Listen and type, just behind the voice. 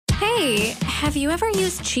Hey, have you ever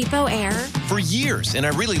used Cheapo Air? For years, and I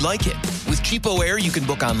really like it. With Cheapo Air, you can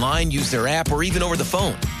book online, use their app, or even over the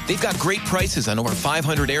phone. They've got great prices on over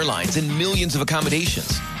 500 airlines and millions of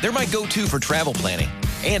accommodations. They're my go-to for travel planning.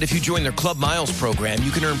 And if you join their Club Miles program, you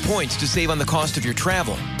can earn points to save on the cost of your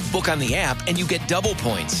travel. Book on the app, and you get double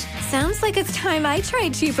points. Sounds like it's time I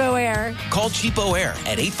tried Cheapo Air. Call Cheapo Air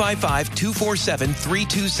at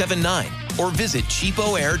 855-247-3279 or visit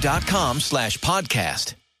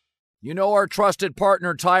cheapoair.com/podcast. You know our trusted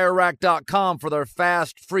partner, TireRack.com, for their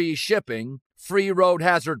fast, free shipping, free road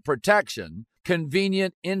hazard protection,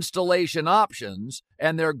 convenient installation options,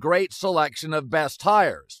 and their great selection of best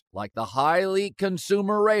tires, like the highly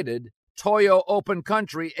consumer-rated Toyo Open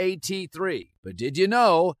Country AT3. But did you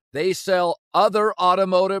know they sell other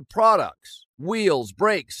automotive products? Wheels,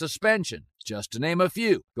 brakes, suspension, just to name a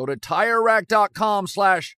few. Go to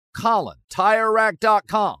TireRack.com/Colin.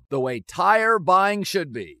 TireRack.com, the way tire buying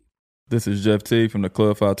should be. This is Jeff T from the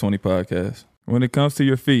Club 520 podcast. When it comes to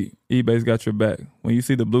your feet, eBay's got your back. When you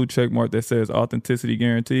see the blue check mark that says authenticity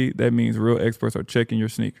guaranteed, that means real experts are checking your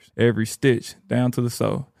sneakers. Every stitch, down to the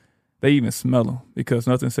sole. They even smell them because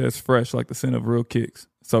nothing says fresh like the scent of real kicks.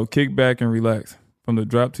 So kick back and relax. From the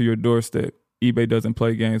drop to your doorstep, eBay doesn't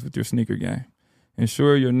play games with your sneaker game.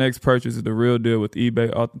 Ensure your next purchase is the real deal with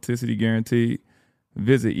eBay Authenticity Guaranteed.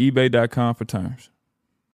 Visit ebay.com for terms.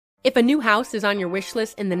 If a new house is on your wish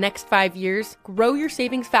list in the next 5 years, grow your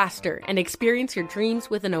savings faster and experience your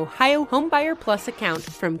dreams with an Ohio Homebuyer Plus account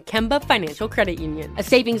from Kemba Financial Credit Union. A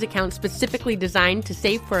savings account specifically designed to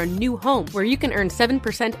save for a new home where you can earn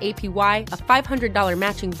 7% APY, a $500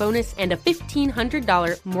 matching bonus, and a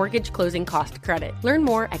 $1,500 mortgage closing cost credit. Learn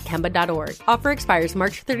more at Kemba.org. Offer expires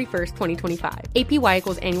March 31st, 2025. APY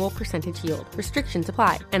equals annual percentage yield. Restrictions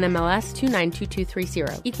apply. NMLS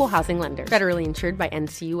 292230. Equal housing lender. Federally insured by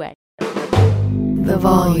NCUA. The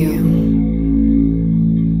volume.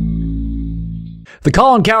 The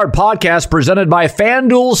Colin Cowherd podcast presented by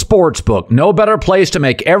FanDuel Sportsbook. No better place to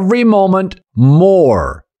make every moment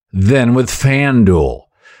more than with FanDuel.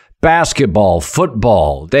 Basketball,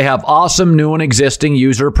 football, they have awesome new and existing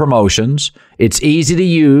user promotions. It's easy to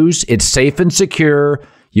use. It's safe and secure.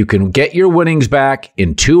 You can get your winnings back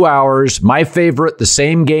in 2 hours. My favorite, the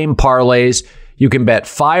same game parlays. You can bet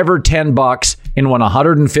 $5 or $10 and win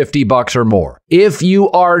 $150 or more. If you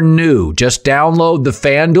are new, just download the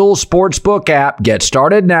FanDuel Sportsbook app. Get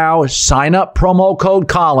started now. Sign up promo code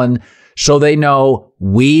Colin so they know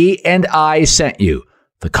we and I sent you.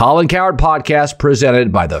 The Colin Cowherd podcast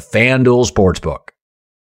presented by the FanDuel Sportsbook.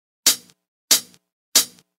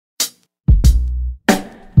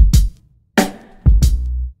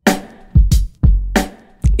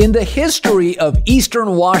 In the history of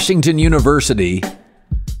Eastern Washington University,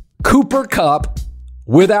 Cooper Kupp,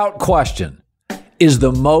 without question, is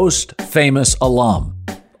the most famous alum.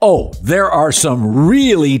 Oh, there are some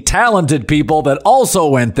really talented people that also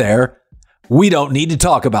went there. We don't need to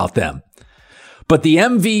talk about them. But the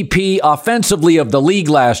MVP offensively of the league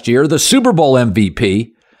last year, the Super Bowl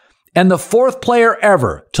MVP, and the fourth player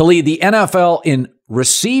ever to lead the NFL in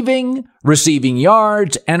receiving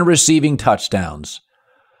yards, and receiving touchdowns.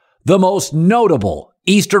 The most notable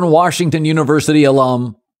Eastern Washington University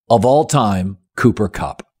alum of all time, Cooper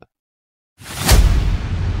Kupp.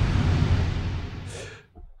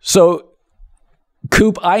 So,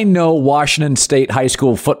 Coop, I know Washington State high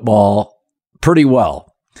school football pretty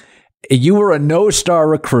well. You were a no-star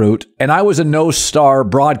recruit, and I was a no-star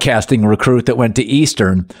broadcasting recruit that went to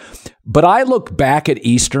Eastern. But I look back at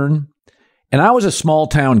Eastern, and I was a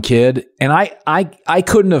small-town kid, and I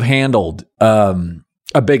couldn't have handled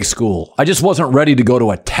a big school. I just wasn't ready to go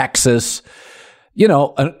to a Texas,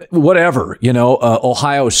 Ohio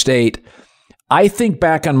State. I think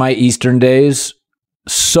back on my Eastern days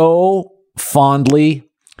so fondly.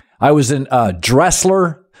 I was in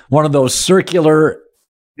Dressler, one of those circular.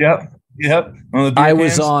 Yep. I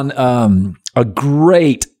was on a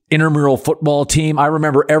great intramural football team. I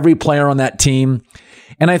remember every player on that team.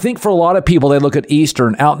 And I think for a lot of people, they look at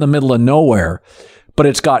Eastern out in the middle of nowhere, but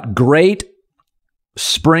it's got great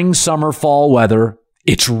spring, summer, fall weather.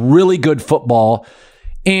 It's really good football.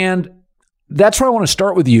 And that's where I want to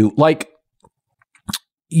start with you. Like,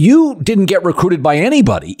 you didn't get recruited by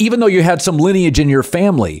anybody, even though you had some lineage in your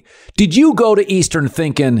family. Did you go to Eastern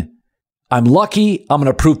thinking, I'm lucky, I'm going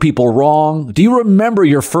to prove people wrong? Do you remember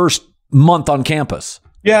your first month on campus?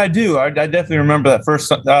 Yeah, I do. I definitely remember that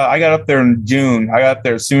first. I got up there in June. I got up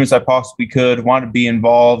there as soon as I possibly could, wanted to be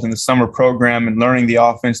involved in the summer program and learning the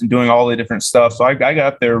offense and doing all the different stuff. So I got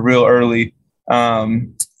up there real early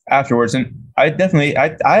afterwards. And I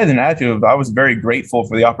had an attitude of I was very grateful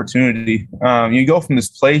for the opportunity. You go from this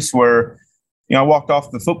place where, I walked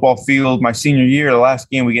off the football field my senior year. The last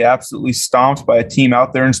game, we get absolutely stomped by a team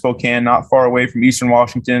out there in Spokane, not far away from Eastern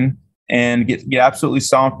Washington, and get absolutely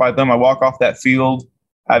stomped by them. I walk off that field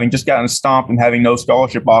having just gotten stomped and having no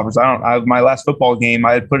scholarship offers. My last football game,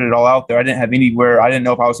 I had put it all out there. I didn't have anywhere. I didn't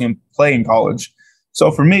know if I was going to play in college. So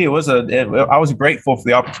for me, I was grateful for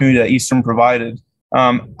the opportunity that Eastern provided.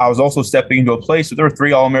 I was also stepping into a place where there were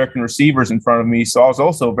 3 All-American receivers in front of me. So I was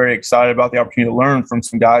also very excited about the opportunity to learn from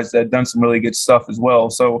some guys that had done some really good stuff as well.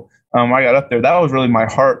 So when I got up there, that was really my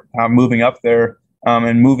heart moving up there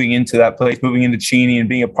and moving into that place, moving into Cheney and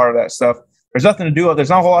being a part of that stuff. There's nothing to do. There's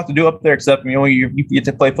not a whole lot to do up there except, you get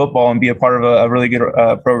to play football and be a part of a really good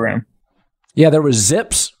program. Yeah, there was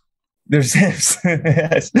Zips. There's Zips.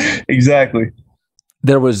 Yes, exactly.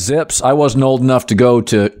 There was Zips. I wasn't old enough to go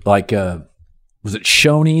to was it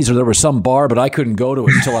Shoney's or there was some bar, but I couldn't go to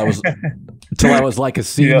it until I was like a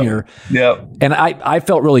senior. Yep. And I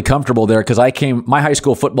felt really comfortable there because my high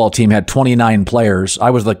school football team had 29 players. I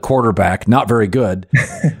was the quarterback, not very good.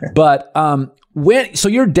 But so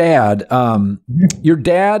your dad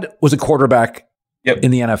was a quarterback in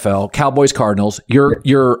the NFL, Cowboys, Cardinals.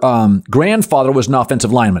 Your grandfather was an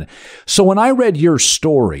offensive lineman. So when I read your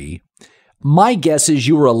story, my guess is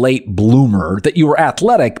you were a late bloomer, that you were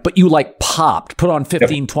athletic, but you put on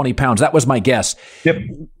 15, 20 pounds. That was my guess. Yep.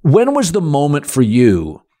 When was the moment for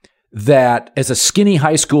you that as a skinny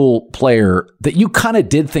high school player that you kind of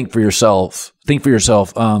did think for yourself,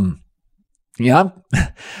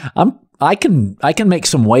 I can make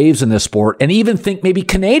some waves in this sport and even think maybe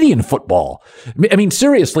Canadian football. I mean,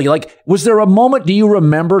 seriously, was there a moment, do you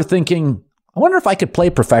remember thinking, I wonder if I could play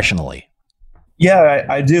professionally? Yeah,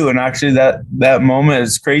 I do. And actually that moment,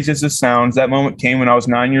 as crazy as it sounds, that moment came when I was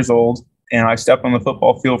 9 years old and I stepped on the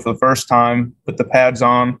football field for the first time, put the pads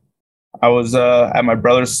on. I was at my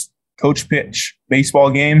brother's coach pitch baseball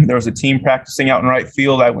game. There was a team practicing out in right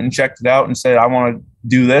field. I went and checked it out and said, I want to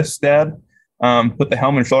do this, Dad. Put the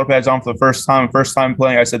helmet and shoulder pads on for the first time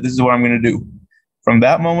playing. I said, this is what I'm going to do. From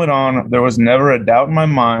that moment on, there was never a doubt in my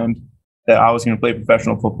mind that I was going to play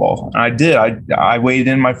professional football. And I did. I weighed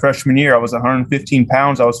in my freshman year. I was 115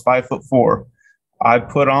 pounds. I was 5'4". I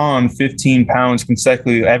put on 15 pounds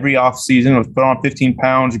consecutively every off season. I was put on 15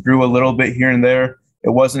 pounds, grew a little bit here and there.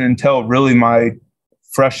 It wasn't until really my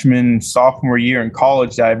sophomore year in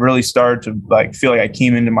college that I really started to feel like I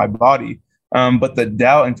came into my body. But the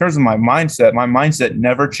doubt in terms of my mindset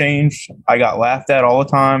never changed. I got laughed at all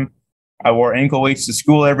the time. I wore ankle weights to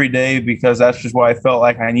school every day because that's just what I felt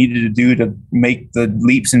like I needed to do to make the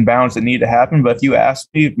leaps and bounds that needed to happen. But if you asked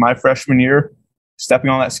me my freshman year,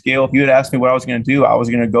 stepping on that scale, if you had asked me what I was going to do, I was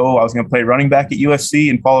going to play running back at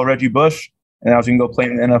USC and follow Reggie Bush, and I was going to go play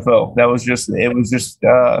in the NFL. It was just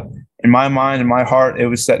in my mind and my heart, it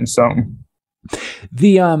was set in stone.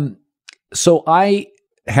 So I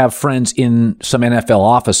have friends in some NFL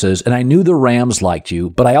offices, and I knew the Rams liked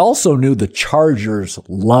you, but I also knew the Chargers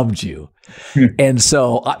loved you. And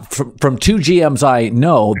so from 2 GMs I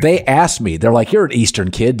know, they asked me, they're like, you're an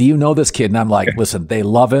Eastern kid. Do you know this kid? And I'm like, listen, they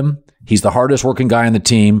love him. He's the hardest working guy on the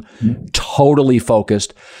team, totally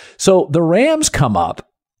focused. So the Rams come up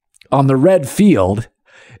on the red field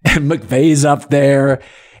and McVay's up there.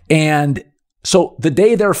 And so the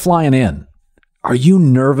day they're flying in, are you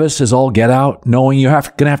nervous as all get out, knowing you're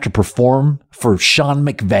going to have to perform for Sean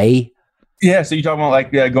McVay? Yeah, so you're talking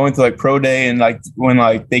about going to pro day and when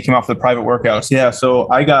they came off the private workouts. Yeah, so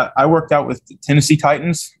I worked out with the Tennessee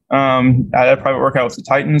Titans. I had a private workout with the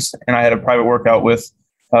Titans, and I had a private workout with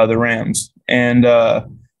the Rams. And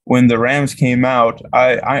when the Rams came out,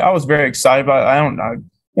 I was very excited about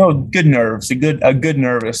it. Good nerves, a good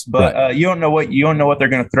nervous, but right. You don't know what they're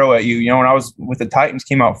going to throw at you. When I was with the Titans,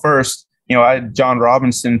 came out first. I had John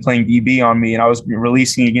Robinson playing DB on me, and I was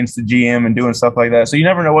releasing against the GM and doing stuff like that. So you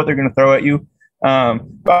never know what they're going to throw at you.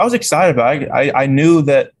 But I was excited about it. I knew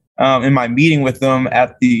that in my meeting with them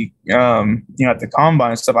at the at the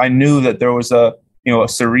combine and stuff, I knew that there was a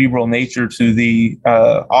cerebral nature to the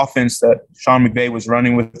offense that Sean McVay was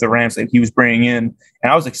running with the Rams that he was bringing in,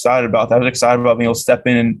 and I was excited about that. I was excited about being able to step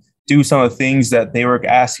in and do some of the things that they were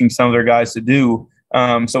asking some of their guys to do.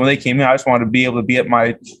 So when they came in, I just wanted to be able to be at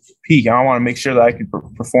my peak. I want to make sure that I could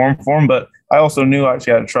perform for them, but I also knew I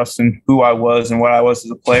actually had to trust in who I was and what I was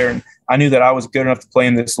as a player. And I knew that I was good enough to play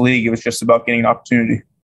in this league. It was just about getting an opportunity.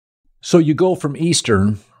 So you go from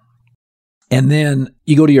Eastern and then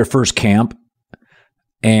you go to your first camp,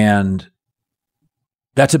 and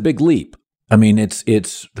that's a big leap. I mean, it's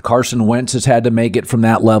the Carson Wentz has had to make it from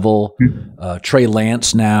that level. Trey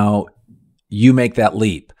Lance now, you make that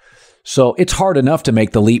leap. So it's hard enough to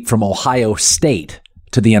make the leap from Ohio State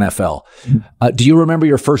to the NFL. Do you remember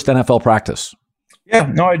your first NFL practice? Yeah,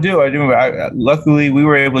 no, I do. Luckily, we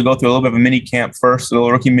were able to go through a little bit of a mini camp first, a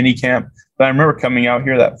little rookie mini camp. But I remember coming out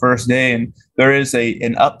here that first day, and there is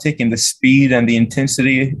an uptick in the speed and the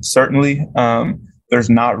intensity. Certainly, there's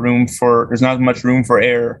not much room for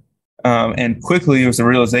error. And quickly, it was a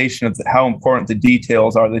realization of how important the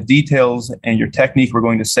details are. The details and your technique were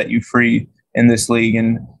going to set you free in this league.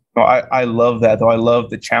 And I love that, though. I love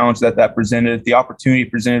the challenge that presented, the opportunity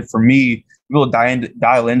presented for me to be able to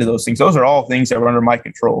dial into those things. Those are all things that were under my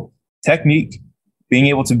control. Technique, being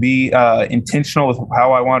able to be intentional with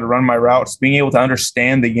how I wanted to run my routes, being able to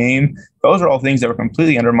understand the game. Those are all things that were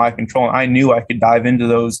completely under my control. And I knew I could dive into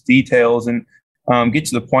those details and get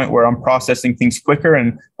to the point where I'm processing things quicker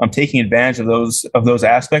and I'm taking advantage of those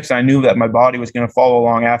aspects. And I knew that my body was going to follow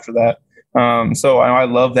along after that. So I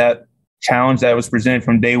love that challenge that was presented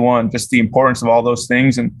from day one. Just the importance of all those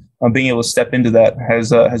things and being able to step into that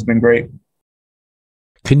has been great.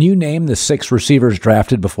 Can you name the 6 receivers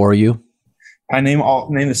drafted before you? I name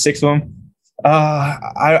the 6 of them.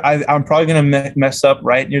 I'm probably going to mess up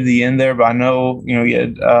right near the end there, but I know you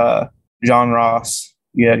had John Ross,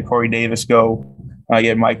 you had Corey Davis go, you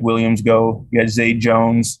had Mike Williams go, you had Zay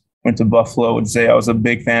Jones went to Buffalo with Zay. I was a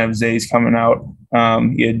big fan of Zay's coming out.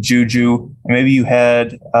 You had Juju, maybe you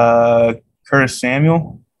had Curtis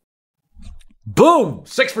Samuel. Boom!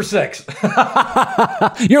 6 for 6.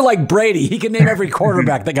 You're like Brady. He can name every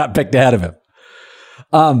quarterback that got picked ahead of him.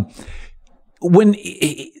 When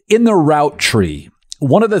in the route tree,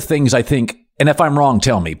 one of the things I think, and if I'm wrong,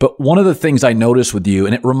 tell me, but one of the things I noticed with you,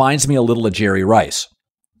 and it reminds me a little of Jerry Rice,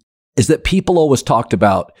 is that people always talked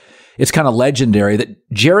about, it's kind of legendary that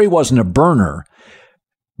Jerry wasn't a burner,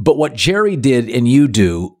 but what Jerry did and you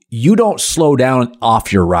do, you don't slow down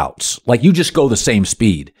off your routes. Like you just go the same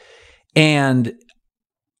speed. And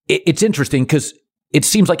it's interesting because it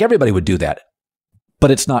seems like everybody would do that,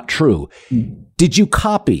 but it's not true. Did you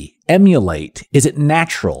copy, emulate? Is it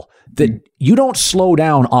natural that you don't slow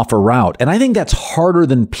down off a route? And I think that's harder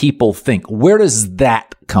than people think. Where does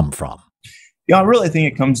that come from? Yeah, I really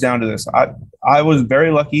think it comes down to this. I was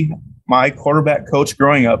very lucky. My quarterback coach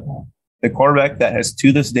growing up, the quarterback that has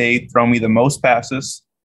to this day thrown me the most passes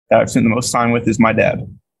that I've spent the most time with is my dad.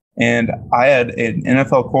 And I had an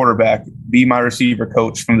NFL quarterback be my receiver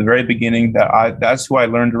coach from the very beginning. That's who I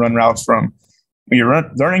learned to run routes from. When you're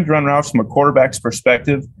learning to run routes from a quarterback's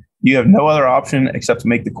perspective, you have no other option except to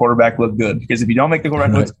make the quarterback look good. Because if you don't make the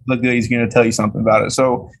quarterback look good, he's going to tell you something about it.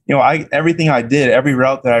 So, everything I did, every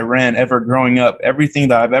route that I ran ever growing up, everything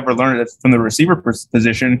that I've ever learned from the receiver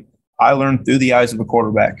position, I learned through the eyes of a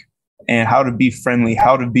quarterback. And how to be friendly,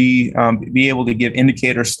 how to be able to give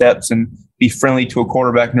indicator steps and be friendly to a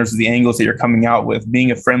quarterback in terms of the angles that you're coming out with, being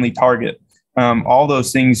a friendly target. All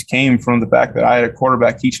those things came from the fact that I had a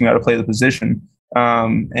quarterback teaching me how to play the position. I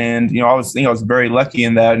was very lucky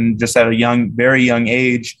in that, and just at a very young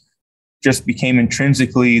age, just became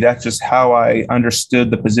intrinsically, that's just how I understood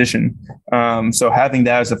the position. So having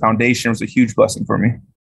that as a foundation was a huge blessing for me.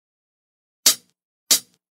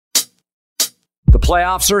 The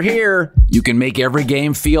playoffs are here. You can make every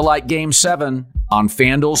game feel like Game 7 on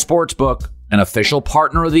FanDuel Sportsbook, an official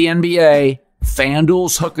partner of the NBA.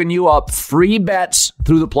 FanDuel's hooking you up free bets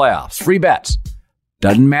through the playoffs. Free bets.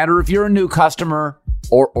 Doesn't matter if you're a new customer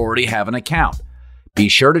or already have an account. Be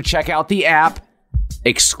sure to check out the app.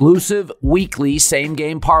 Exclusive weekly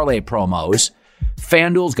same-game parlay promos.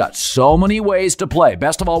 FanDuel's got so many ways to play.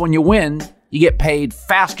 Best of all, when you win, you get paid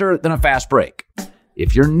faster than a fast break.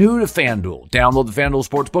 If you're new to FanDuel, download the FanDuel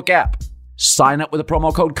Sportsbook app. Sign up with the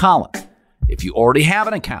promo code Colin. If you already have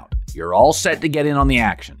an account, you're all set to get in on the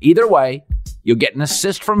action. Either way, you'll get an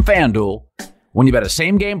assist from FanDuel when you bet a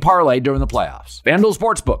same-game parlay during the playoffs. FanDuel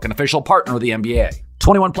Sportsbook, an official partner of the NBA.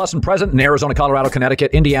 21 plus and present in Arizona, Colorado,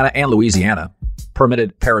 Connecticut, Indiana, and Louisiana.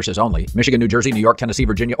 Permitted parishes only. Michigan, New Jersey, New York, Tennessee,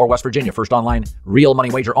 Virginia, or West Virginia. First online, real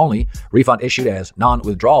money wager only. Refund issued as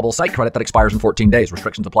non-withdrawable site credit that expires in 14 days.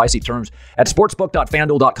 Restrictions apply. See terms at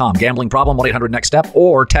sportsbook.fanduel.com. Gambling problem, 1-800-NEXT-STEP,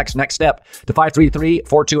 or text NEXT STEP to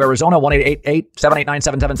 53342 Arizona,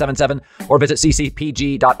 1-888-789-7777, or visit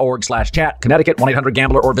ccpg.org/chat. Connecticut,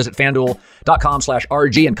 1-800-GAMBLER, or visit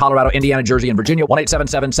fanduel.com/RG. In Colorado, Indiana, Jersey, and Virginia,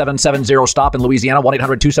 1-877-770-STOP. In Louisiana,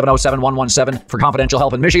 1-800-270-7117. For confidential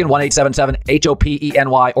help in Michigan, 1-877-HOPENY,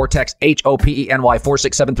 or text HOPENY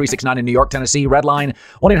 467-369. In New York, Tennessee, red line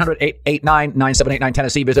 1-800-889-9789.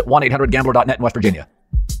 Tennessee, visit 1-800-GAMBLER.net in West Virginia.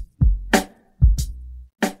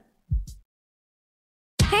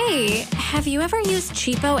 Hey, have you ever used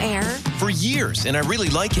Cheapo Air? For years, and I really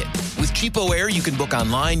like it. With Cheapo Air you can book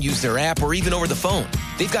online, use their app, or even over the phone.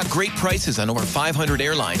 They've got great prices on over 500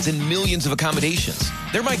 airlines and millions of accommodations.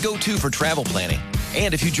 They're my go-to for travel planning.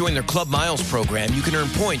 And if you join their Club Miles program, you can earn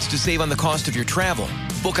points to save on the cost of your travel.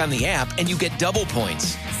 Book on the app and you get double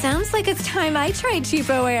points. Sounds like it's time I tried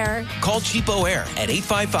Cheapo Air. Call Cheapo Air at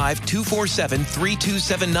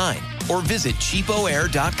 855-247-3279 or visit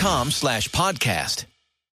cheapoair.com/podcast.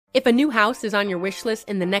 If a new house is on your wish list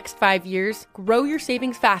in the next 5 years, grow your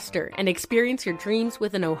savings faster and experience your dreams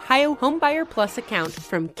with an Ohio Homebuyer Plus account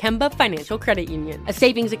from Kemba Financial Credit Union. A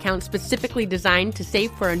savings account specifically designed to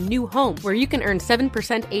save for a new home where you can earn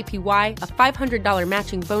 7% APY, a $500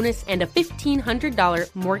 matching bonus, and a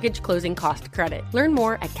 $1,500 mortgage closing cost credit. Learn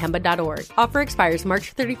more at Kemba.org. Offer expires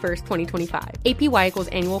March 31st, 2025. APY equals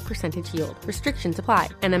annual percentage yield. Restrictions apply.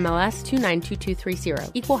 NMLS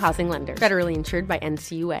 292230. Equal housing lender. Federally insured by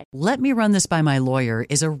NCUA. "Let me run this by my lawyer"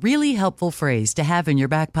 is a really helpful phrase to have in your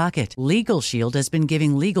back pocket. Legal Shield has been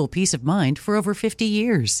giving legal peace of mind for over 50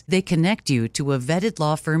 years. They connect you to a vetted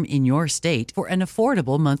law firm in your state for an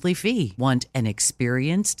affordable monthly fee. Want an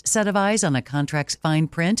experienced set of eyes on a contract's fine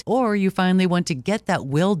print? Or you finally want to get that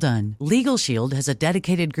will done? Legal Shield has a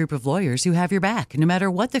dedicated group of lawyers who have your back, no matter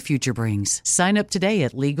what the future brings. Sign up today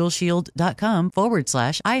at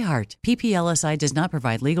LegalShield.com/iHeart. PPLSI does not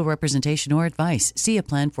provide legal representation or advice. See a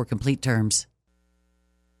plan for complete terms.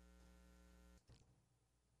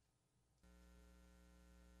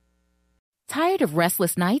 Tired of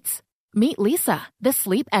restless nights? Meet Lisa, the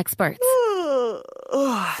sleep experts.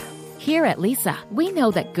 Here at Lisa, we know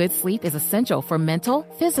that good sleep is essential for mental,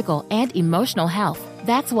 physical, and emotional health.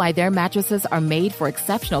 That's why their mattresses are made for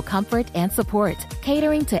exceptional comfort and support,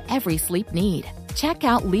 catering to every sleep need. Check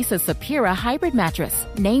out Lisa's Sapira Hybrid Mattress,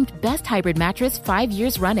 named Best Hybrid Mattress 5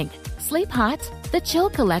 years running. Sleep hot? The Chill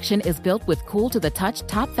Collection is built with cool-to-the-touch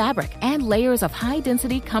top fabric and layers of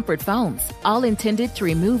high-density comfort foams, all intended to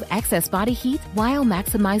remove excess body heat while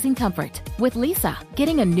maximizing comfort. With Lisa,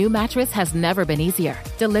 getting a new mattress has never been easier.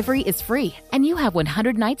 Delivery is free, and you have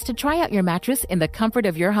 100 nights to try out your mattress in the comfort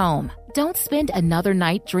of your home. Don't spend another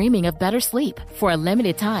night dreaming of better sleep. For a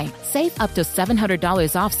limited time, save up to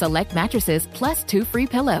 $700 off select mattresses plus 2 free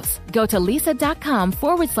pillows. Go to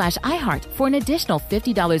lisa.com/iHeart for an additional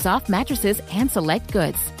 $50 off mattresses and select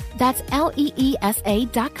goods. That's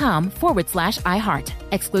LEESA.com/iHeart.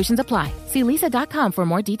 Exclusions apply. See lisa.com for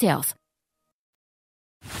more details.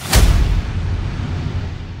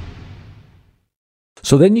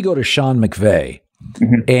 So then you go to Sean McVay,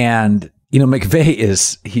 and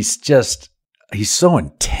McVay he's so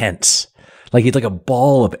intense. Like he's like a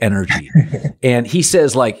ball of energy. And he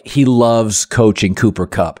says he loves coaching Cooper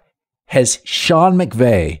Kupp. Has Sean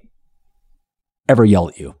McVay ever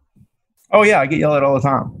yelled at you? Oh yeah, I get yelled at all the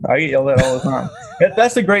time.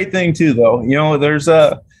 That's a great thing too, though. There's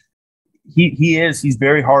he's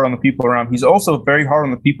very hard on the people around him. He's also very hard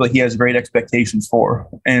on the people that he has great expectations for.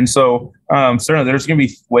 And so certainly there's going to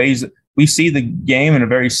be ways that we see the game in a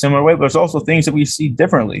very similar way, but there's also things that we see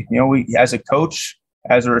differently. We, as a coach,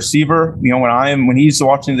 as a receiver, when he's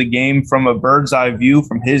watching the game from a bird's eye view,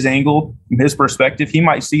 from his angle, from his perspective, he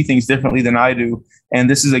might see things differently than I do. And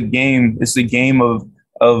this is a game. It's a game of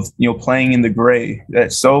playing in the gray.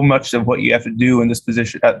 That's so much of what you have to do in this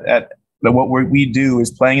position. What we do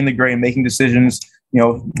is playing in the gray and making decisions.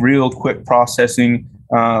 Real quick processing.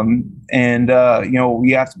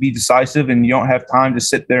 You have to be decisive, and you don't have time to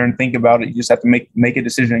sit there and think about it. You just have to make a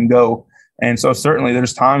decision and go. And so certainly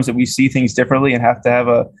there's times that we see things differently and have to have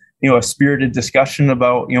a spirited discussion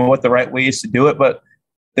about, what the right way is to do it. But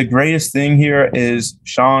the greatest thing here is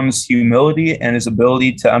Sean's humility and his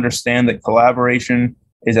ability to understand that collaboration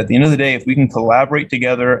is, at the end of the day, if we can collaborate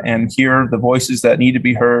together and hear the voices that need to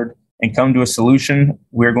be heard and come to a solution,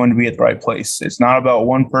 we're going to be at the right place. It's not about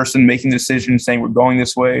one person making the decision saying we're going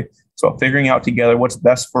this way. It's about figuring out together what's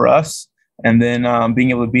best for us, and then being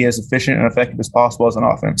able to be as efficient and effective as possible as an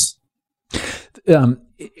offense.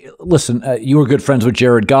 Listen, you were good friends with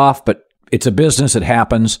Jared Goff, but it's a business. It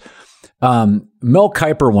happens. Mel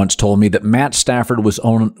Kiper once told me that Matt Stafford was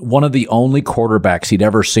one of the only quarterbacks he'd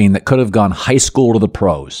ever seen that could have gone high school to the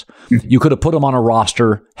pros. You could have put him on a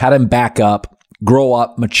roster, had him back up, grow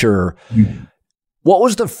up, mature. What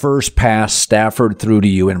was the first pass Stafford threw to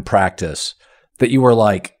you in practice that you were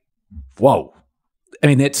like, whoa? I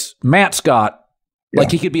mean, it's Matt Scott. Like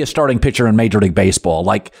he could be a starting pitcher in Major League Baseball.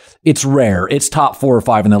 Like it's rare. It's top 4 or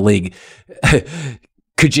 5 in the league.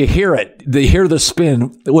 Could you hear it? Hear the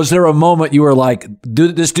spin? Was there a moment you were like,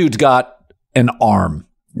 this dude's got an arm?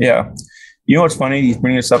 Yeah. You know what's funny? He's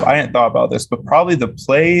bringing this up. I hadn't thought about this, but probably the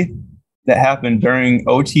play that happened during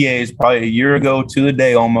OTAs probably a year ago to the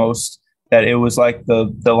day almost, that it was like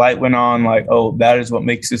the light went on, like, oh, that is what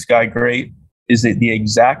makes this guy great, is that the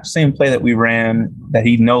exact same play that we ran that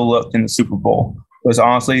he no-looked in the Super Bowl was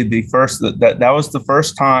honestly the first, that was the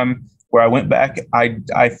first time where I went back.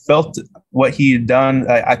 I felt what he had done.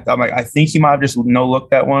 I'm like, I think he might have just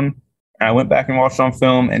no-looked that one. And I went back and watched on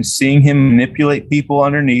film, and seeing him manipulate people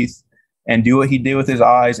underneath and do what he did with his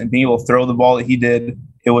eyes and being able to throw the ball that he did,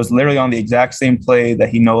 it was literally on the exact same play that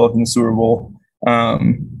he no-looked in the Super Bowl.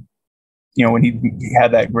 When he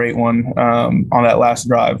had that great one on that last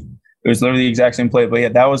drive, it was literally the exact same play. But yeah,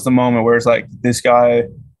 that was the moment where it's like, this guy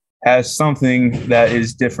has something that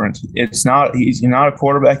is different. He's not a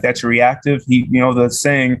quarterback that's reactive. The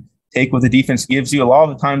saying, take what the defense gives you. A lot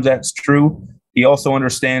of the times that's true. He also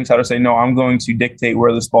understands how to say, no, I'm going to dictate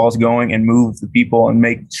where this ball is going and move the people and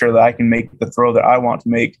make sure that I can make the throw that I want to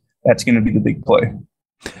make. That's going to be the big play.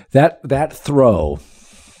 That throw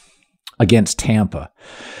against Tampa,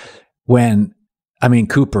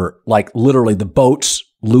 Cooper, like literally the boat's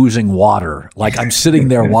losing water. Like I'm sitting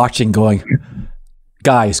there watching going,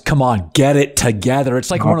 guys, come on, get it together.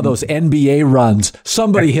 It's like one of those NBA runs.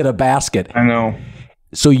 Somebody hit a basket. I know.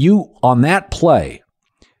 So you, on that play,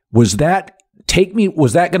 was that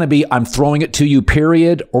going to be, I'm throwing it to you,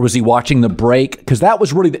 period? Or was he watching the break? Because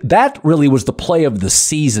that really was the play of the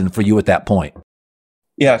season for you at that point.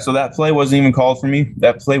 Yeah, so that play wasn't even called for me.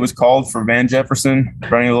 That play was called for Van Jefferson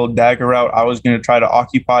running a little dagger route. I was going to try to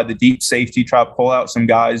occupy the deep safety, try to pull out some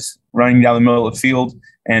guys running down the middle of the field.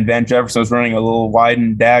 And Van Jefferson was running a little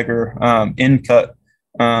widened dagger in cut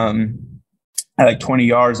at like 20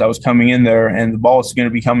 yards. I was coming in there, and the ball was going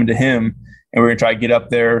to be coming to him. And we're going to try to get up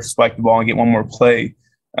there, spike the ball, and get one more play.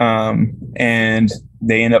 And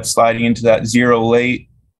they end up sliding into that zero late,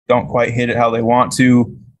 don't quite hit it how they want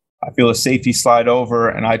to. I feel a safety slide over,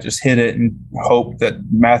 and I just hit it and hope that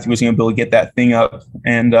Matthew was going to be able to get that thing up.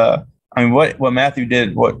 And what Matthew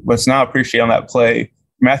did, what's not appreciated on that play,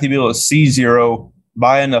 Matthew be able to see zero,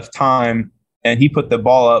 buy enough time, and he put the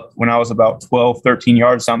ball up when I was about 12, 13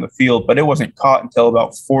 yards down the field, but it wasn't caught until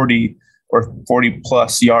about 40 or 40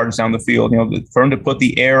 plus yards down the field. For him to put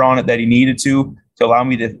the air on it that he needed to allow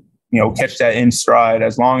me to, catch that in stride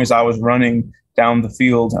as long as I was running down the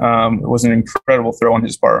field. It was an incredible throw on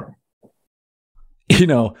his part.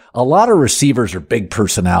 A lot of receivers are big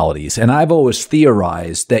personalities, and I've always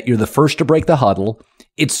theorized that you're the first to break the huddle.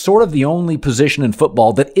 It's sort of the only position in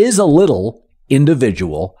football that is a little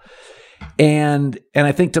individual. And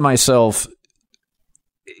I think to myself,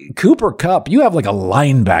 Cooper Kupp, you have like a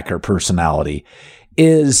linebacker personality.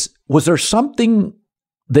 Was there something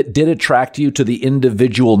that did attract you to the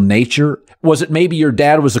individual nature? Was it maybe your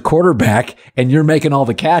dad was a quarterback and you're making all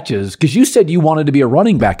the catches? Because you said you wanted to be a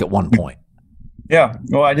running back at one point. Yeah,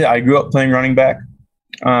 well, I did. I grew up playing running back.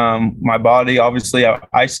 My body, obviously,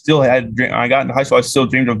 I still had. I got into high school, I still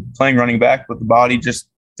dreamed of playing running back, but the body just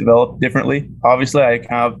developed differently. Obviously, I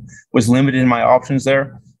kind of was limited in my options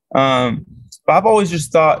there. But I've always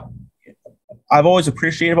just thought, I've always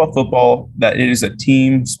appreciated about football that it is a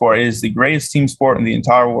team sport. It is the greatest team sport in the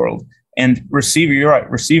entire world. And receiver, you're right.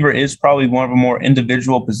 Receiver is probably one of the more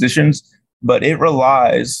individual positions, but it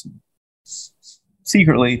relies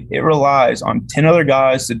on 10 other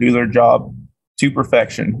guys to do their job to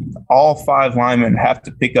perfection. All 5 linemen have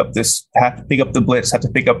to pick up the blitz, have to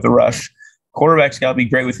pick up the rush. Quarterback's got to be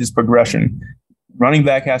great with his progression. Running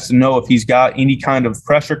back has to know if he's got any kind of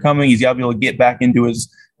pressure coming, he's got to be able to get back into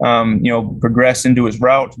his, progress into his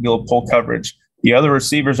route to be able to pull coverage. The other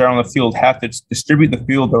receivers that are on the field have to distribute the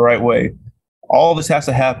field the right way. All this has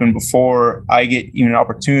to happen before I get even an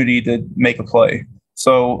opportunity to make a play.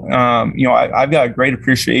 So, I've got a great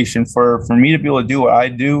appreciation for me to be able to do what I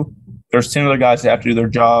do. There's 10 other guys that have to do their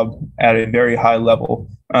job at a very high level.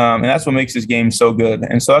 And that's what makes this game so good.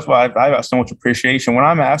 And so that's why I've got so much appreciation. When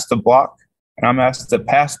I'm asked to block and I'm asked to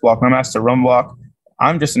pass block and I'm asked to run block,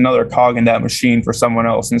 I'm just another cog in that machine for someone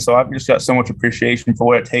else. And so I've just got so much appreciation for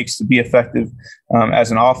what it takes to be effective as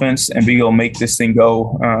an offense and be able to make this thing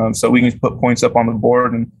go so we can put points up on the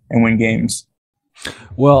board and win games.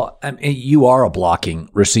 Well, you are a blocking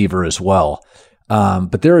receiver as well.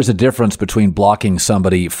 But there is a difference between blocking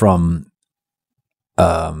somebody from,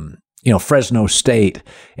 Fresno State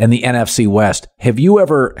and the NFC West. Have you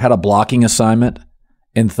ever had a blocking assignment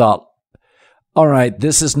and thought, all right,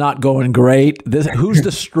 this is not going great? Who's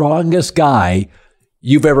the strongest guy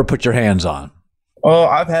you've ever put your hands on? Well,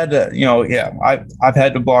 I've had to, I've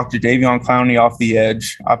had to block Jadeveon Clowney off the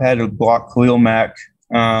edge. I've had to block Khalil Mack.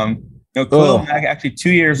 Khalil Mack, actually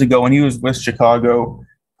 2 years ago when he was with Chicago,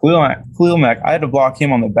 Khalil Mack, I had to block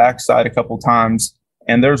him on the backside a couple times.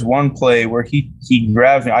 And there's one play where he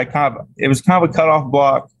grabs me. It was kind of a cutoff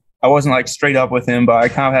block. I wasn't like straight up with him, but I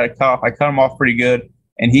kind of had a cuff. I cut him off pretty good,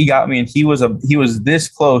 and he got me, and he was this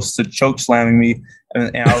close to choke slamming me,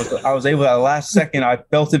 and I was able at the last second. I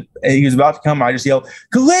felt it. He was about to come. I just yelled,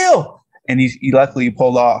 "Khalil!" And he luckily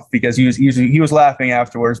pulled off because he was laughing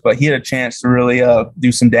afterwards, but he had a chance to really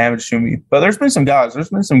do some damage to me. But there's been some guys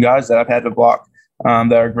that I've had to block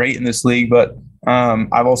that are great in this league, but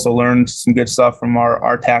I've also learned some good stuff from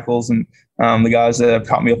our tackles and the guys that have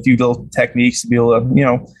taught me a few little techniques to be able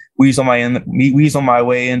to, weasel my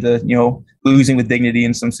way into, losing with dignity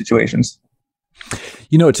in some situations.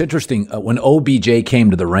 It's interesting. When OBJ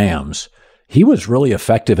came to the Rams, he was really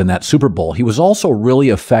effective in that Super Bowl. He was also really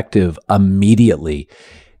effective immediately.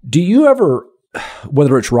 Do you ever,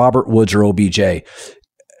 whether it's Robert Woods or OBJ,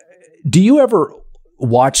 do you ever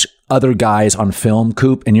watch other guys on film,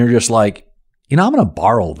 Kupp, and you're just like, I'm going to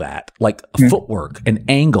borrow that, like footwork and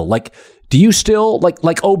angle. Like, do you still,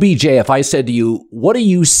 like OBJ, if I said to you, what do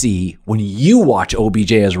you see when you watch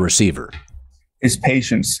OBJ as a receiver? His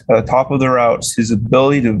patience at the top of the routes, his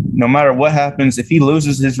ability to, no matter what happens, if he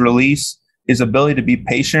loses his release, his ability to be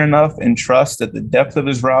patient enough and trust that the depth of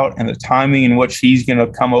his route and the timing in which he's going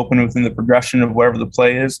to come open within the progression of wherever the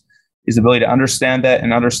play is, his ability to understand that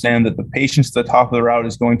and understand that the patience at the top of the route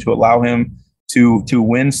is going to allow him to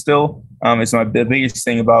win still. It's the biggest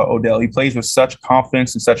thing about Odell. He plays with such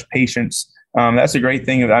confidence and such patience. That's a great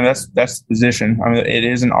thing. That's the position. It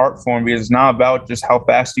is an art form because it's not about just how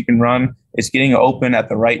fast you can run. It's getting open at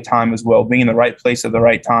the right time as well, being in the right place at the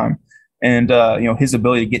right time. And, his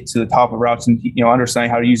ability to get to the top of routes and, understanding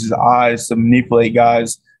how to use his eyes to manipulate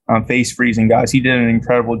guys, face freezing guys. He did an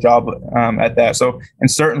incredible job at that. So, and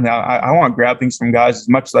certainly I want to grab things from guys as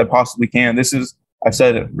much as I possibly can. I've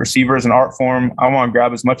said receiver is an art form. I want to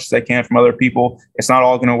grab as much as I can from other people. It's not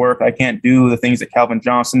all going to work. I can't do the things that Calvin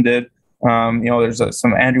Johnson did. There's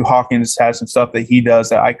some Andrew Hawkins has some stuff that he does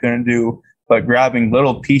that I couldn't do. But grabbing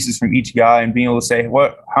little pieces from each guy and being able to say,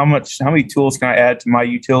 how many tools can I add to my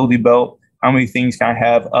utility belt? How many things can I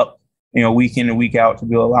have up, week in and week out to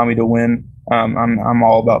be able to allow me to win? I'm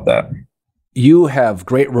all about that. You have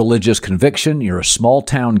great religious conviction. You're a small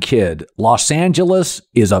town kid. Los Angeles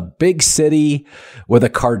is a big city with a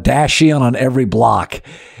Kardashian on every block.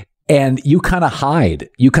 And you kind of hide.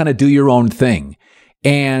 You kind of do your own thing.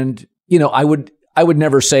 And, I would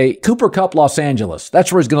never say, Cooper Kupp, Los Angeles.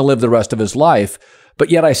 That's where he's going to live the rest of his life. But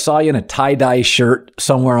yet I saw you in a tie-dye shirt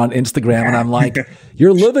somewhere on Instagram, and I'm like,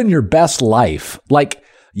 you're living your best life. Like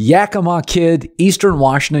Yakima kid, Eastern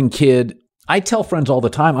Washington kid. I tell friends all the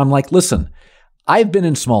time, I'm like, listen, I've been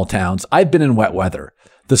in small towns. I've been in wet weather.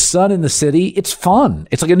 The sun in the city, it's fun.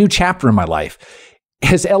 It's like a new chapter in my life.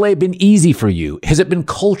 Has LA been easy for you? Has it been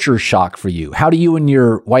culture shock for you? How do you and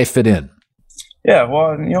your wife fit in? Yeah,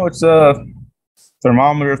 well, it's a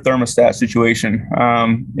thermometer thermostat situation.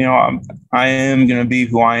 I am going to be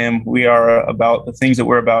who I am. We are about the things that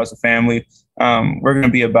we're about as a family. We're going to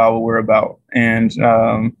be about what we're about. And,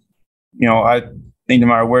 I think no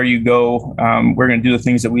matter where you go, we're going to do the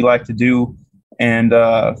things that we like to do and,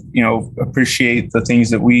 appreciate the things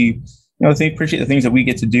that we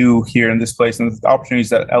get to do here in this place and the opportunities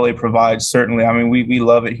that LA provides. Certainly. We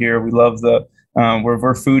love it here. We love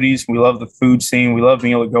we're foodies. We love the food scene. We love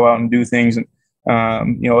being able to go out and do things. And,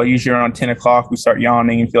 usually around 10 o'clock, we start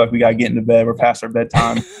yawning and feel like we got to get into bed. We're past our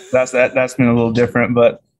bedtime. That's been a little different,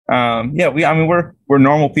 but we're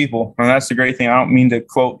normal people. And that's the great thing. I don't mean to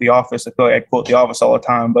quote The Office. I feel like I quote The Office all the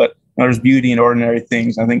time, but there's beauty in ordinary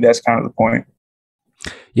things. I think that's kind of the point.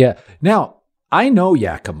 Yeah. Now, I know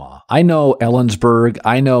Yakima. I know Ellensburg.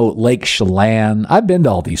 I know Lake Chelan. I've been to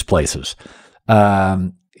all these places.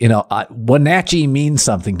 Wenatchee means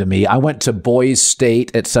something to me. I went to Boys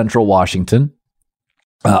State at Central Washington.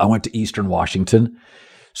 I went to Eastern Washington.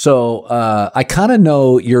 So I kind of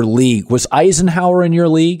know your league. Was Eisenhower in your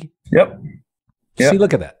league? Yep. See,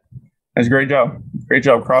 look at that. That's a great job. Great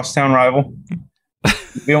job. Crosstown rival.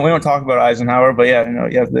 We don't talk about Eisenhower, but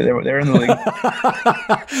they're in the league.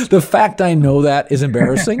 The fact I know that is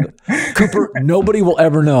embarrassing. Cooper, nobody will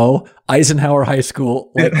ever know Eisenhower High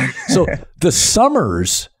School. So the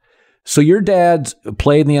summers, so your dad's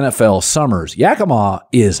played in the NFL summers. Yakima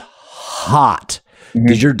is hot. Mm-hmm.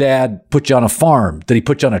 Did your dad put you on a farm? Did he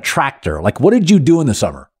put you on a tractor? Like, what did you do in the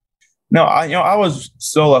summer? No, I was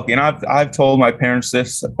so lucky, and I've told my parents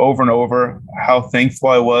this over and over, how thankful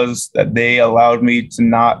I was that they allowed me to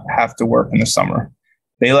not have to work in the summer.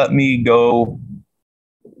 They let me go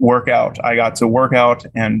work out. I got to work out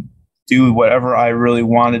and do whatever I really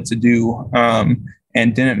wanted to do.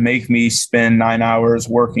 and didn't make me spend 9 hours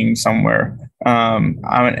working somewhere.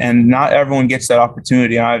 And not everyone gets that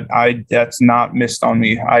opportunity. That's not missed on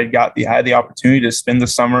me. I had the opportunity to spend the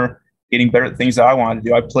summer getting better at things that I wanted to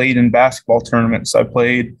do. I played in basketball tournaments. I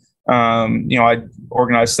played, I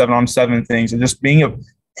organized 7-on-7 things, and just being a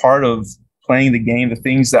part of playing the game, the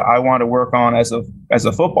things that I want to work on as a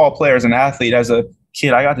football player, as an athlete, as a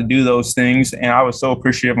kid, I got to do those things. And I was so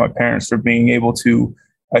appreciative of my parents for being able to,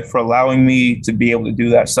 for allowing me to be able to do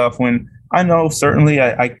that stuff, when I know certainly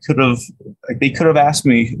I could have, they could have asked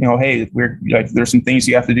me, hey, there's some things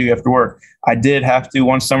you have to do after work. I did have to,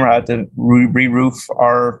 one summer I had to re-roof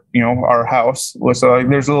our house. So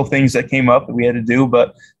there's little things that came up that we had to do,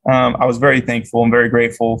 but I was very thankful and very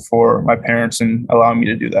grateful for my parents and allowing me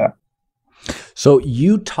to do that. So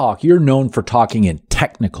you're known for talking in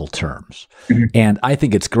technical terms. Mm-hmm. And I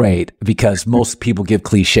think it's great because most people give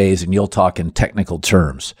cliches and you'll talk in technical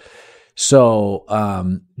terms. So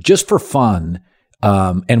just for fun,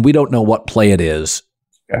 and we don't know what play it is,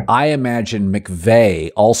 okay. I imagine McVay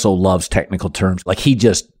also loves technical terms. Like he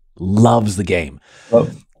just loves the game.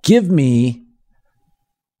 Give me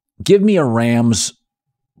a Rams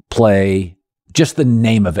play, just the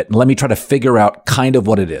name of it, and let me try to figure out kind of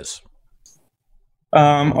what it is.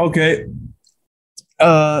 Okay.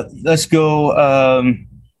 Let's go.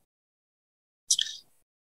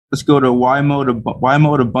 Let's go to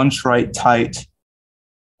YMO to bunch right tight.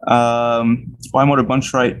 YMO to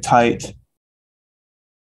bunch right tight.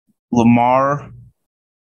 Lamar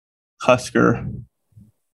Husker.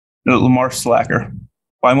 No, Lamar Slacker.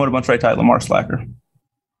 YMO to bunch right tight. Lamar Slacker.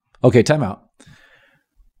 Okay, timeout.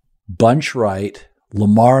 Bunch right.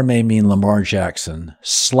 Lamar may mean Lamar Jackson.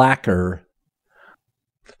 Slacker.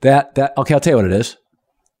 Okay, I'll tell you what it is.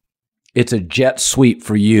 It's a jet sweep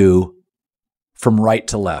for you from right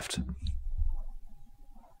to left.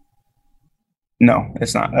 No,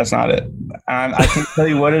 it's not. That's not it. I can't tell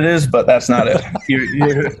you what it is, but that's not it.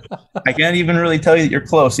 I can't even really tell you that you're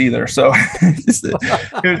close either. So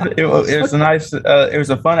it was a nice, it was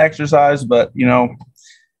a fun exercise, but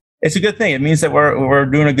it's a good thing. It means that we're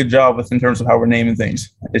doing a good job in terms of how we're naming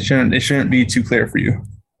things. It shouldn't be too clear for you.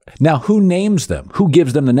 Now, who names them? Who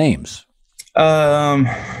gives them the names?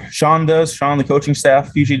 Sean does. Sean, the coaching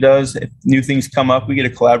staff, usually does. If new things come up, we get to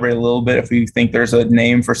collaborate a little bit. If we think there's a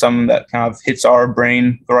name for something that kind of hits our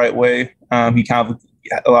brain the right way, he kind of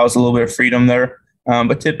allows a little bit of freedom there.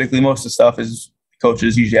 But typically, most of the stuff is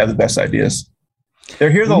coaches usually have the best ideas.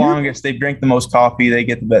 They're here the longest. They drink the most coffee. They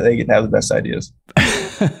get to have the best ideas.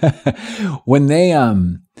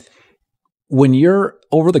 When you're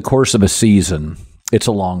over the course of a season, it's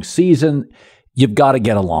a long season. You've got to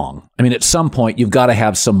get along. I mean, at some point, you've got to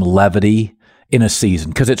have some levity in a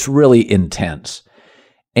season because it's really intense.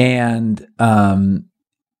 And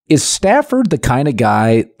is Stafford the kind of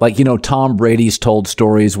guy, like, Tom Brady's told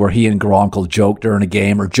stories where he and Gronk joked during a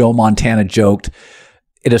game, or Joe Montana joked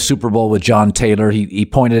at a Super Bowl with John Taylor. He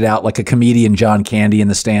pointed out like a comedian John Candy in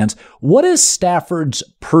the stands. What is Stafford's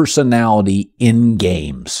personality in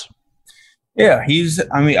games? Yeah, I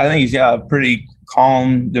think he's got a pretty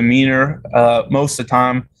calm demeanor most of the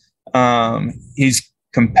time. He's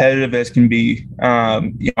competitive as can be.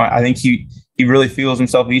 I think he really feels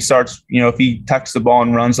himself. He starts, if he tucks the ball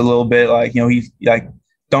and runs a little bit, he's like,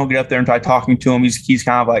 don't get up there and try talking to him. He's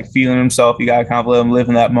kind of like feeling himself. You got to kind of let him live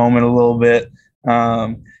in that moment a little bit.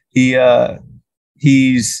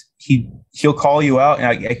 He'll call you out,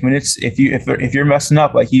 and if you're messing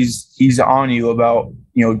up, like he's on you about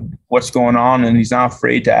what's going on, and he's not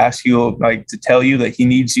afraid to ask you, like, to tell you that he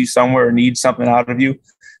needs you somewhere or needs something out of you.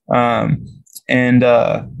 But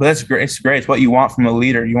that's great. It's great. It's what you want from a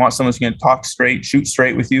leader. You want someone who's going to talk straight, shoot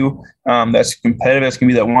straight with you. That's competitive as can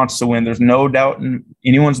be, that wants to win. There's no doubt in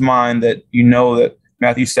anyone's mind that that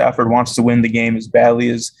Matthew Stafford wants to win the game as badly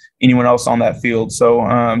as anyone else on that field. So,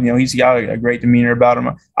 he's got a great demeanor about him.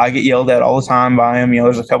 I get yelled at all the time by him.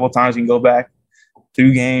 There's a couple of times you can go back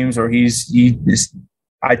 2 games where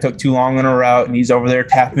I took too long on a route and he's over there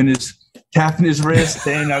tapping his wrist,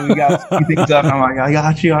 saying, we got to keep things up. I'm like, I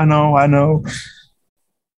got you. I know.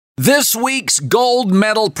 This week's gold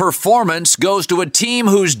medal performance goes to a team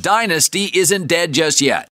whose dynasty isn't dead just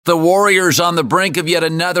yet. The Warriors on the brink of yet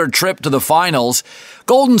another trip to the finals.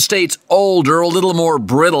 Golden State's older, a little more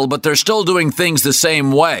brittle, but they're still doing things the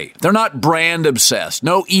same way. They're not brand obsessed,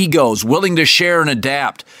 no egos, willing to share and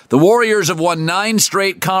adapt. The Warriors have won 9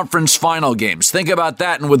 straight conference final games. Think about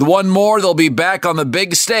that, and with one more, they'll be back on the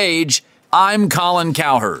big stage I'm Colin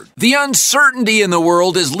Cowherd. The uncertainty in the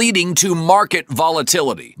world is leading to market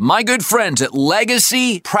volatility. My good friends at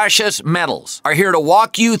Legacy Precious Metals are here to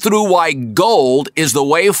walk you through why gold is the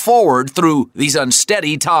way forward through these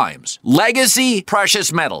unsteady times. Legacy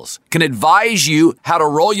Precious Metals can advise you how to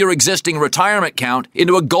roll your existing retirement account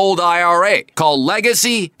into a gold IRA. Call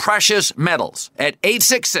Legacy Precious Metals at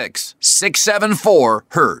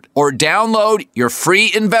 866-674-HERD or download your free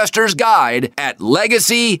investor's guide at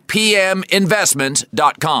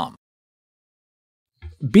legacypminvestments.com.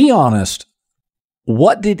 Be honest.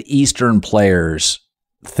 What did Eastern players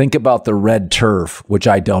think about the red turf, which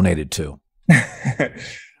I donated to?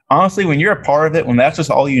 Honestly, when you're a part of it, when that's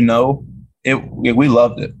just all you know, we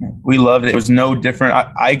loved it. We loved it. It was no different.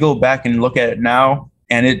 I go back and look at it now,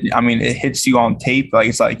 and it hits you on tape. Like,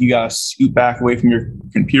 it's like you got to scoot back away from your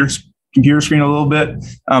computer screen a little bit.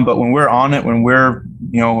 But when we're on it, when we're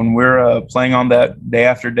playing on that day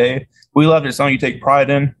after day, we love it. It's something you take pride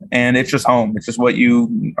in, and it's just home. It's just what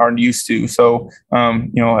you are used to. So,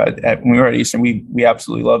 when we were at Eastern, we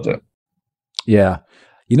absolutely loved it. Yeah.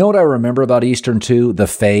 You know what I remember about Eastern too? The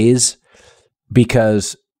phase,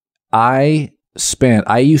 because I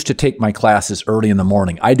used to take my classes early in the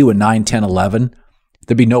morning. I do a 9, 10, 11.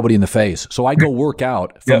 There'd be nobody in the phase. So I go work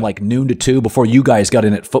out from like noon to 2 before you guys got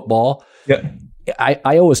in at football. Yeah.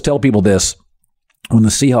 I always tell people this. When the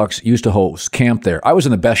Seahawks used to host camp there, I was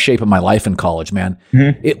in the best shape of my life in college, man.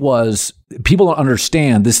 Mm-hmm. It was, people don't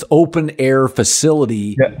understand this open air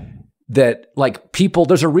facility that like people,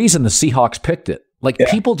 there's a reason the Seahawks picked it. Like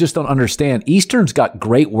people just don't understand. Eastern's got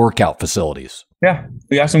great workout facilities. Yeah,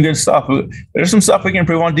 we got some good stuff. There's some stuff we can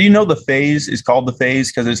improve on. Do you know the phase is called the phase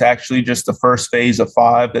because it's actually just the first phase of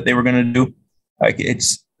 5 that they were going to do? Like,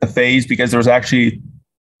 it's a phase because there was actually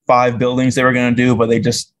 5 buildings they were going to do, but they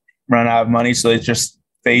just ran out of money. So it's just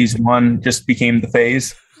phase 1 just became the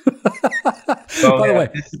phase. So, by the way,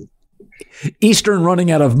 Eastern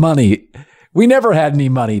running out of money. We never had any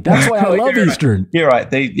money. That's why I love Eastern. You're right.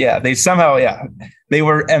 They somehow, they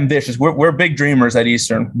were ambitious. We're big dreamers at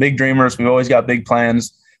Eastern. Big dreamers. We've always got big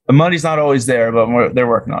plans. The money's not always there, but they're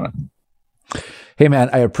working on it. Hey, man,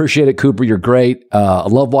 I appreciate it, Cooper. You're great. I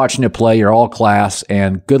love watching you play. You're all class,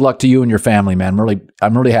 and good luck to you and your family, man.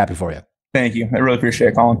 I'm really happy for you. Thank you. I really appreciate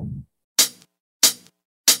it, Colin.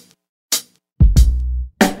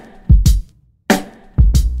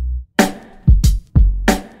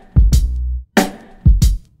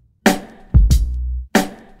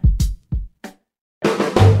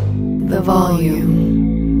 The volume.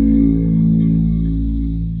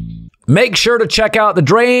 Make sure to check out the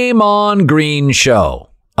Draymond Green Show.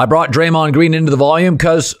 I brought Draymond Green into the volume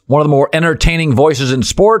because one of the more entertaining voices in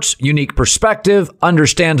sports, unique perspective,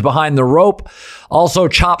 understands behind the rope, also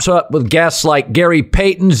chops up with guests like Gary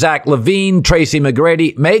Payton, Zach LaVine, Tracy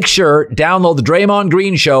McGrady. Make sure download the Draymond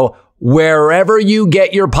Green Show wherever you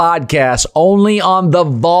get your podcasts, only on the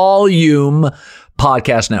Volume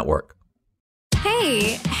Podcast Network.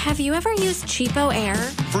 Hey, have you ever used Cheapo Air?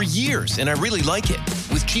 For years, and I really like it.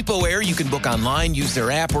 With Cheapo Air, you can book online, use their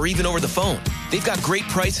app, or even over the phone. They've got great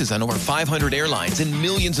prices on over 500 airlines and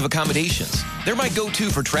millions of accommodations. They're my go-to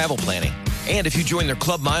for travel planning. And if you join their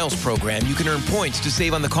Club Miles program, you can earn points to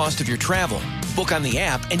save on the cost of your travel. Book on the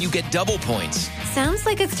app, and you get double points. Sounds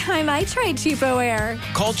like it's time I tried Cheapo Air.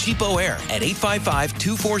 Call Cheapo Air at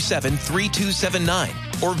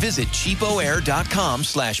 855-247-3279 or visit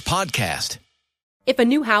cheapoair.com/podcast. If a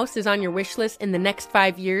new house is on your wish list in the next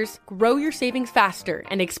 5 years, grow your savings faster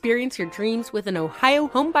and experience your dreams with an Ohio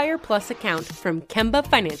Homebuyer Plus account from Kemba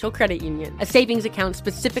Financial Credit Union. A savings account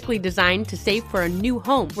specifically designed to save for a new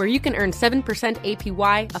home where you can earn 7%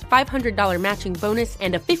 APY, a $500 matching bonus,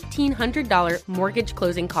 and a $1,500 mortgage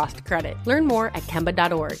closing cost credit. Learn more at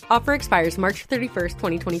Kemba.org. Offer expires March 31st,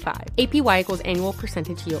 2025. APY equals annual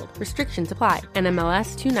percentage yield. Restrictions apply.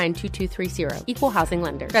 NMLS 292230. Equal housing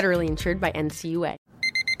lender. Federally insured by NCUA.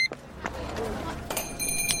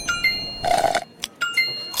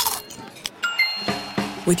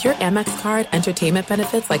 With your Amex card, entertainment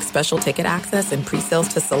benefits like special ticket access and pre-sales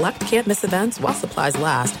to select can't-miss events while supplies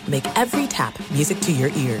last make every tap music to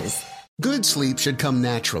your ears. Good sleep should come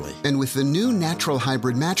naturally, and with the new Natural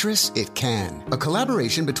Hybrid mattress, it can. A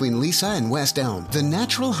collaboration between Lisa and West Elm, the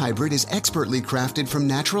Natural Hybrid is expertly crafted from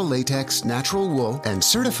natural latex, natural wool, and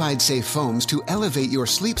certified safe foams to elevate your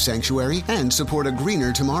sleep sanctuary and support a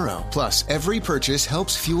greener tomorrow. Plus, every purchase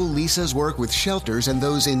helps fuel Lisa's work with shelters and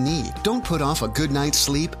those in need. Don't put off a good night's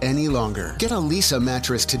sleep any longer. Get a Lisa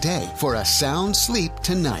mattress today for a sound sleep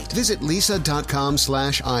tonight. Visit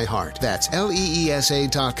lisa.com/iHeart. That's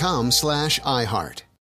LEESA.com/iHeart.